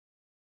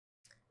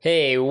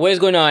Hey, what is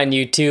going on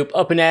YouTube?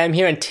 Up and Adam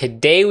here, and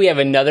today we have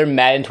another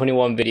Madden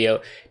 21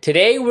 video.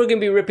 Today we're going to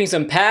be ripping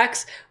some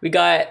packs. We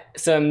got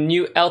some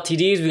new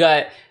LTDs. We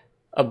got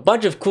a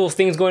bunch of cool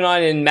things going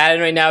on in Madden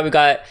right now. We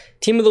got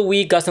Team of the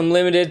Week, got some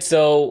limited.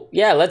 So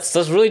yeah, let's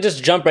really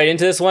just jump right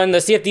into this one.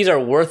 Let's see if these are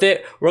worth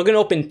it. We're going to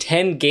open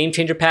 10 Game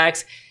Changer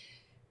packs.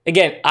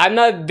 Again, I'm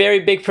not a very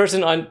big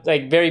person on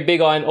very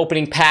big on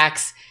opening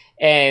packs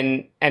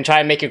and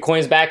try to make your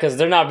coins back because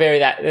they're not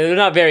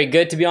very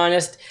good, to be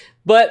honest.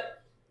 But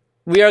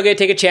we are going to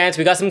take a chance.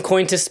 We got some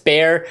coin to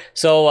spare.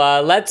 So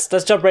let's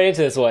jump right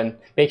into this one.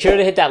 Make sure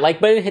to hit that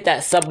like button, hit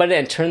that sub button,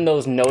 and turn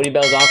those noti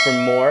bells on for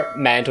more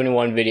Madden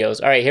 21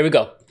 videos. All right, here we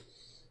go.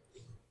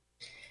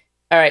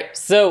 All right,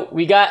 so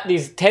we got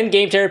these 10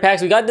 Game Changer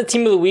packs. We got the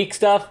Team of the Week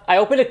stuff. I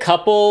opened a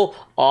couple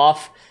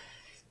off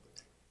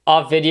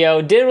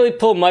video. Didn't really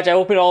pull much. I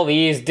opened all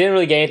these. Didn't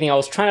really get anything. I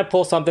was trying to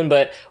pull something,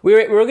 but we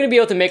were going to be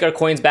able to make our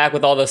coins back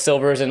with all the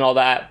silvers and all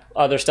that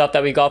other stuff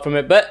that we got from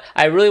it. But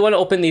I really want to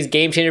open these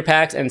Game Changer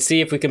packs and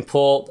see if we can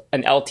pull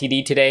an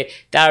LTD today.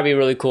 That would be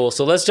really cool.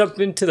 So let's jump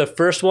into the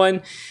first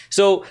one.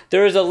 So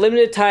there is a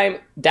limited time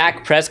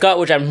Dak Prescott,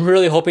 which I'm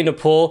really hoping to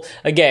pull.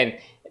 Again,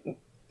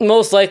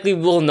 most likely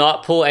will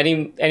not pull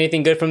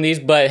anything good from these,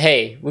 but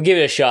hey, we'll give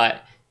it a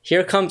shot.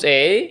 Here comes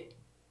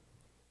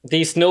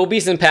these Snow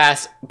Beast and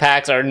packs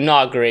are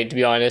not great, to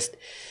be honest.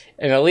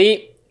 An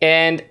Elite,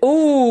 and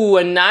ooh,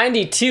 a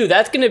 92.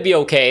 That's gonna be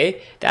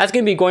okay. That's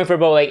gonna be going for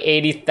about like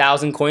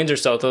 80,000 coins or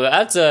so. So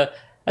that's a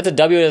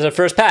W as a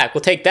first pack.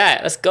 We'll take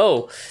that. Let's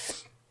go.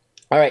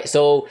 All right,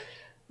 so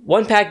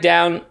one pack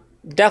down.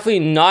 Definitely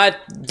not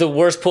the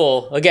worst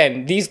pull.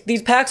 Again, these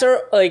packs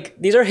are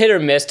these are hit or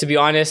miss, to be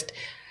honest.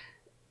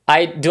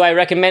 Do I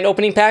recommend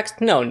opening packs?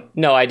 No,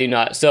 I do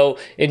not. So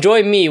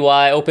enjoy me while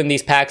I open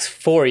these packs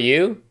for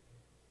you.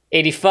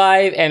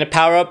 85 and a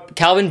power up.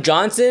 Calvin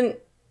Johnson.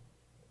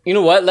 You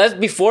know what?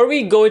 Before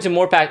we go into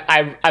more packs,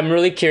 I'm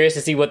really curious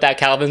to see what that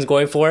Calvin's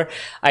going for.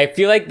 I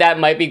feel like that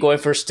might be going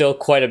for still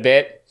quite a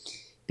bit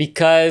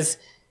because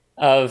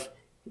of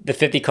the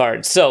 50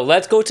 cards. So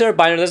let's go to our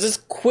binder. Let's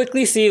just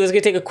quickly see. Let's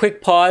take a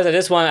quick pause. I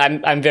just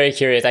want. I'm very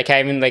curious. I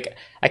can't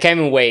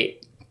even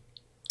wait.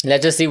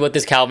 Let's just see what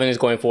this Calvin is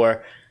going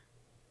for.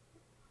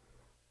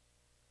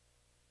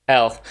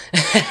 L.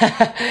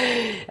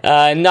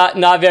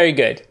 Not very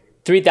good.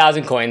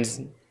 3,000 coins.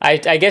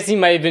 I guess he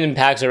might have been in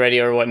packs already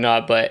or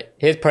whatnot, but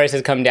his price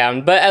has come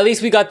down. But at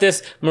least we got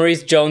this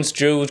Maurice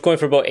Jones-Drew, who's going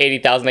for about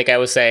 80,000, like I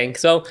was saying.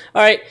 So,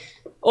 all right.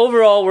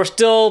 Overall, we're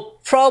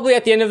still probably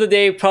at the end of the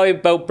day, probably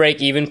about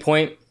break-even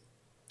point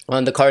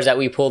on the cards that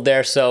we pulled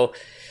there. So,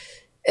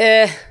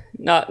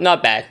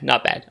 not bad.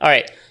 All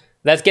right,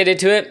 let's get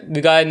into it. We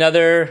got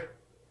another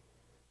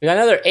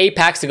 8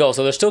 packs to go,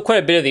 so there's still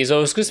quite a bit of these. So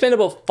I was going to spend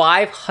about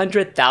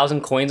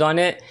 500,000 coins on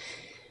it.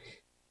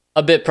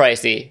 A bit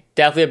pricey.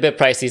 Definitely a bit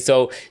pricey.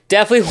 So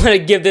definitely want to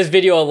give this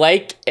video a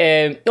like.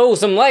 And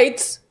some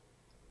lights.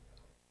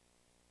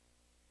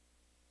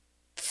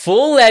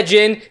 Full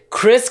legend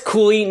Chris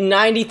Cooley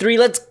 93.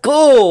 Let's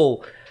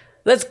go.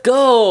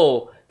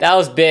 That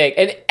was big.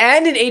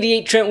 And an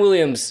 88 Trent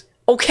Williams.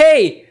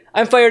 Okay,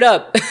 I'm fired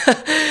up.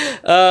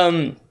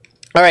 All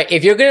right,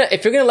 if you're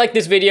gonna like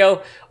this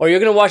video or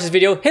you're gonna watch this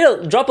video,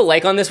 drop a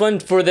like on this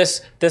one for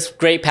this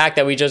great pack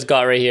that we just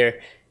got right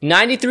here.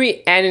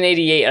 93 and an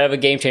 88 out of a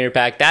Game Changer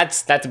pack.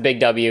 That's a big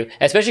W.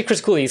 Especially Chris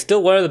Cooley. He's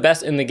still one of the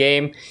best in the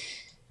game.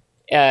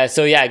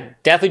 So yeah,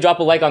 definitely drop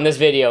a like on this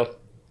video.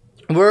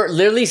 We're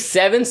literally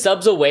 7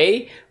 subs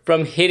away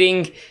from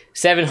hitting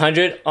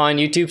 700 on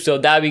YouTube. So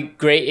that'd be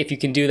great if you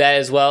can do that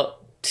as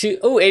well.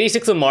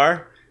 86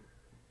 Lamar.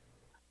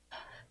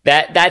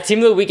 That Team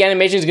of the Week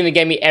animation is gonna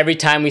get me every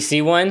time we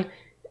see one.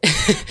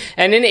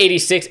 And then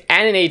 86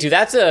 and an 82.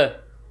 That's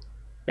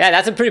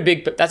a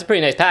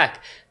pretty nice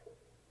pack.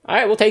 All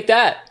right, we'll take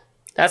that.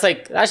 That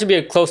should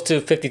be close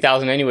to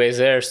 50,000 anyways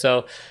there.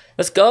 So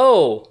let's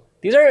go.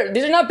 These are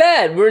not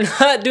bad. We're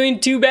not doing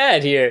too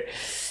bad here.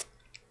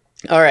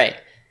 All right.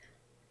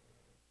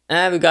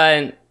 We got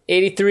an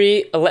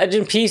 83, a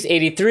legend piece,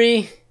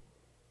 83,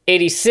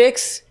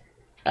 86,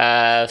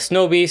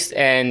 Snow Beast,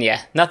 and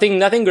yeah, nothing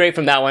great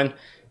from that one.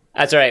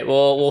 That's all right.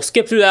 We'll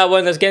skip through that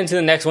one. Let's get into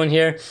the next one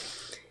here.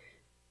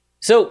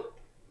 So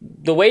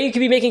the way you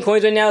can be making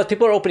coins right now is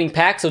people are opening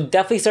packs, so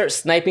definitely start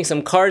sniping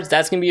some cards.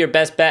 That's gonna be your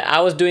best bet.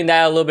 I was doing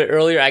that a little bit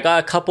earlier. I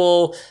got a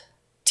couple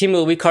Team of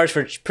the Week cards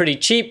for pretty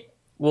cheap.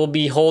 We'll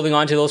be holding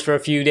on to those for a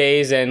few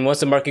days, and once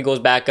the market goes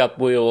back up,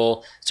 we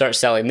will start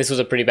selling. This was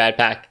a pretty bad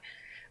pack.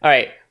 All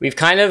right, we've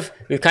kind of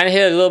hit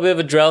a little bit of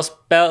a drill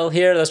spell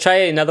here. Let's try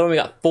another one. We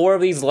got 4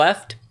 of these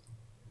left.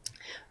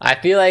 I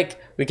feel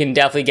like we can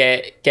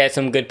definitely get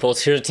some good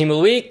pulls. Here's a Team of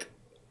the Week.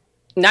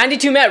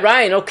 92 Matt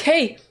Ryan.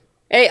 Okay.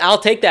 Hey, I'll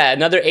take that.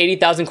 Another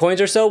 80,000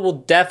 coins or so. We'll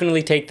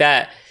definitely take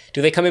that.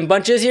 Do they come in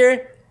bunches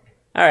here?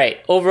 All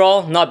right.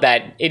 Overall, not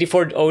bad.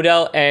 84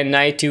 Odell and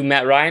 92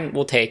 Matt Ryan.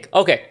 We'll take.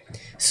 Okay.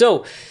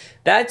 So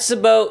that's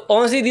about.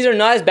 Honestly, these are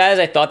not as bad as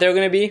I thought they were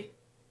going to be.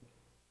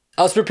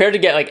 I was prepared to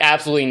get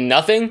absolutely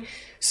nothing.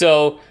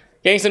 So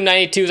getting some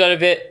 92s out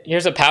of it.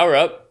 Here's a power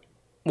up.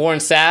 Warren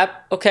Sapp.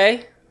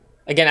 Okay.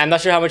 Again, I'm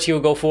not sure how much he will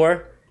go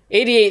for.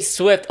 88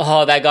 Swift.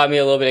 Oh, that got me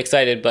a little bit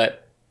excited,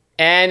 but...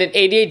 And an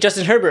 88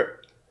 Justin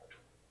Herbert.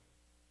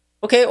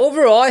 Okay,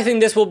 overall, I think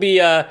this will be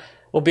a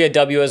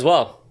W as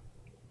well.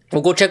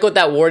 We'll go check out what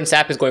that Warren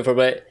Sapp is going for,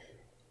 but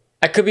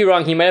I could be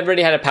wrong. He might have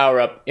already had a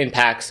power-up in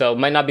pack, so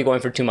might not be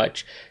going for too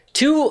much.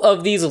 2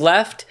 of these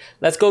left.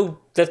 Let's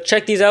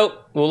check these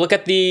out. We'll look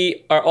at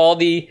the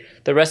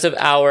rest of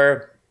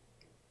our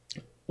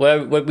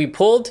what we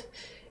pulled,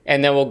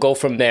 and then we'll go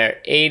from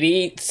there.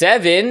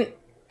 87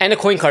 and a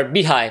coin card.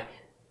 Be high.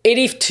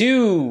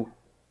 82.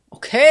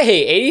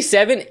 Okay,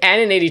 87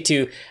 and an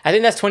 82. I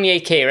think that's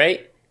 28K,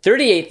 right?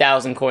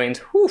 38,000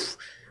 coins. Oof.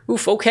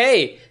 Oof,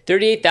 okay.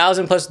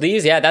 38,000 plus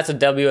these. Yeah, that's a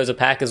W as a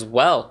pack as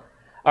well.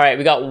 All right,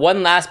 we got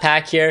one last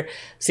pack here.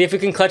 See if we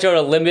can clutch out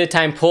a limited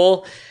time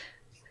pull.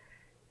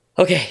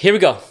 Okay, here we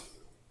go.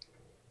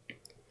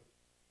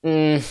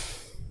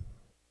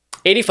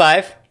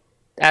 85.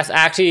 That's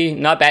actually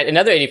not bad.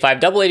 Another 85.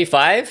 Double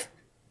 85.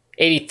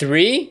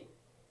 83.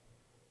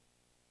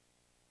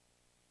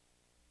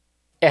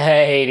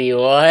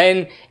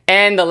 81.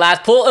 And the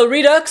last pull, a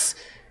Redux.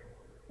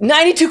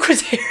 92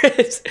 Chris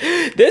Harris.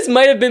 This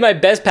might have been my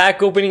best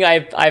pack opening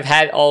I've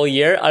had all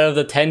year out of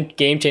the 10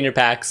 Game Changer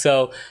packs.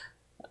 So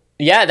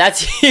yeah,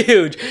 that's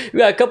huge. We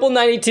got a couple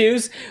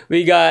 92s.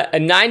 We got a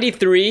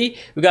 93.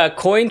 We got a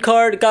coin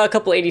card. Got a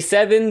couple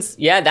 87s.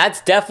 Yeah,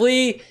 that's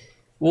definitely...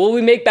 Will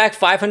we make back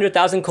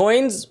 500,000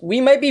 coins?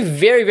 We might be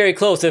very, very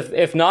close.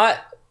 If not,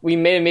 we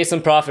may have made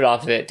some profit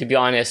off of it, to be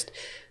honest.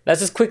 Let's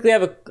just quickly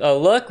have a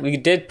look. We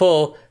did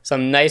pull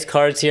some nice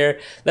cards here.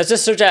 Let's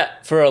just search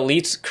for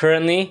elites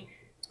currently.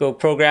 Let's go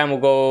program. We'll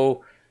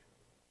go...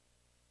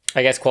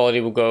 I guess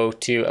quality will go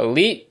to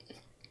elite.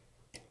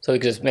 So we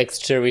can just make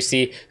sure we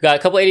see. We got a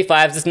couple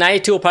 85s. This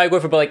 92 will probably go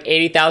for about like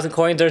 80,000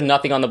 coins. There's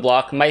nothing on the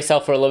block. Might sell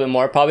for a little bit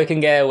more. Probably can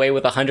get away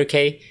with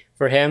 100K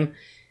for him.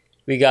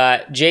 We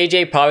got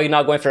JJ probably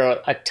not going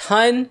for a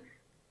ton.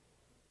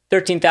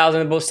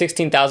 13,000, about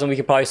 16,000 we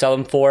could probably sell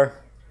him for.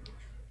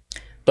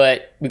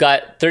 But we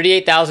got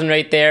 38,000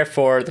 right there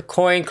for the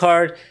coin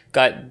card.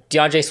 Got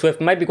DeAndre Swift.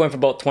 Might be going for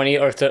about 20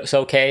 or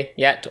so K.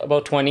 Yeah,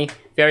 about 20.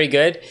 Very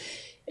good.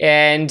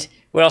 And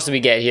what else did we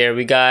get here?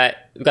 We got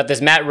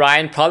this Matt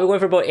Ryan, probably going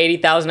for about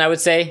 80,000, I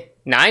would say.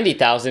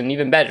 90,000,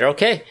 even better.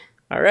 Okay.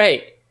 All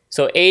right.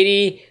 So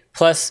 80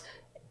 plus,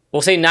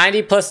 we'll say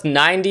 90 plus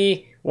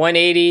 90,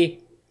 180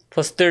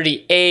 plus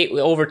 38,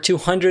 over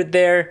 200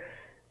 there.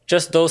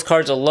 Just those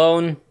cards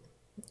alone.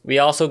 We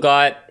also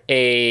got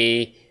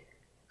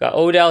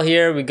Odell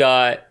here. We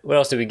got, what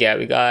else did we get?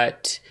 We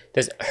got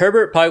this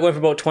Herbert, probably going for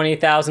about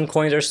 20,000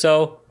 coins or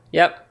so.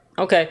 Yep.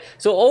 Okay,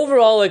 so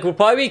overall, like, we'll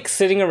probably be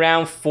sitting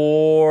around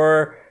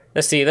for,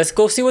 let's see, let's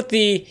go see what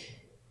the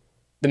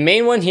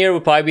main one here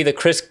would probably be the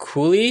Chris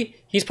Cooley.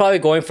 He's probably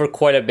going for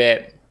quite a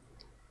bit.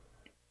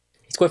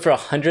 He's going for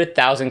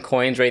 100,000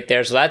 coins right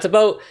there. So that's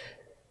about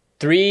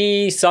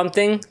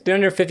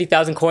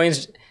 350,000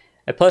 coins.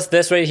 And plus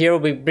this right here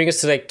will bring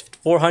us to like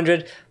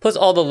 400. Plus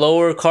all the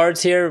lower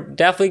cards here,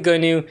 definitely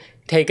going to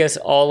take us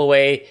all the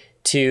way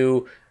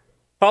to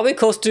probably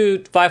close to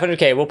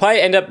 500K. We'll probably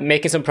end up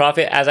making some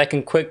profit as I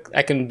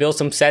can build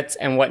some sets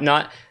and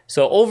whatnot.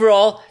 So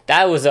overall,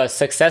 that was a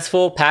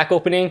successful pack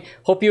opening.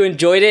 Hope you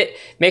enjoyed it.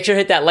 Make sure to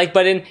hit that like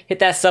button, hit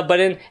that sub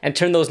button, and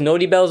turn those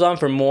noti bells on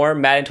for more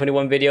Madden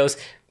 21 videos.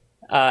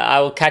 I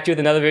will catch you with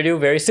another video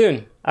very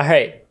soon. All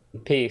right,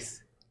 peace.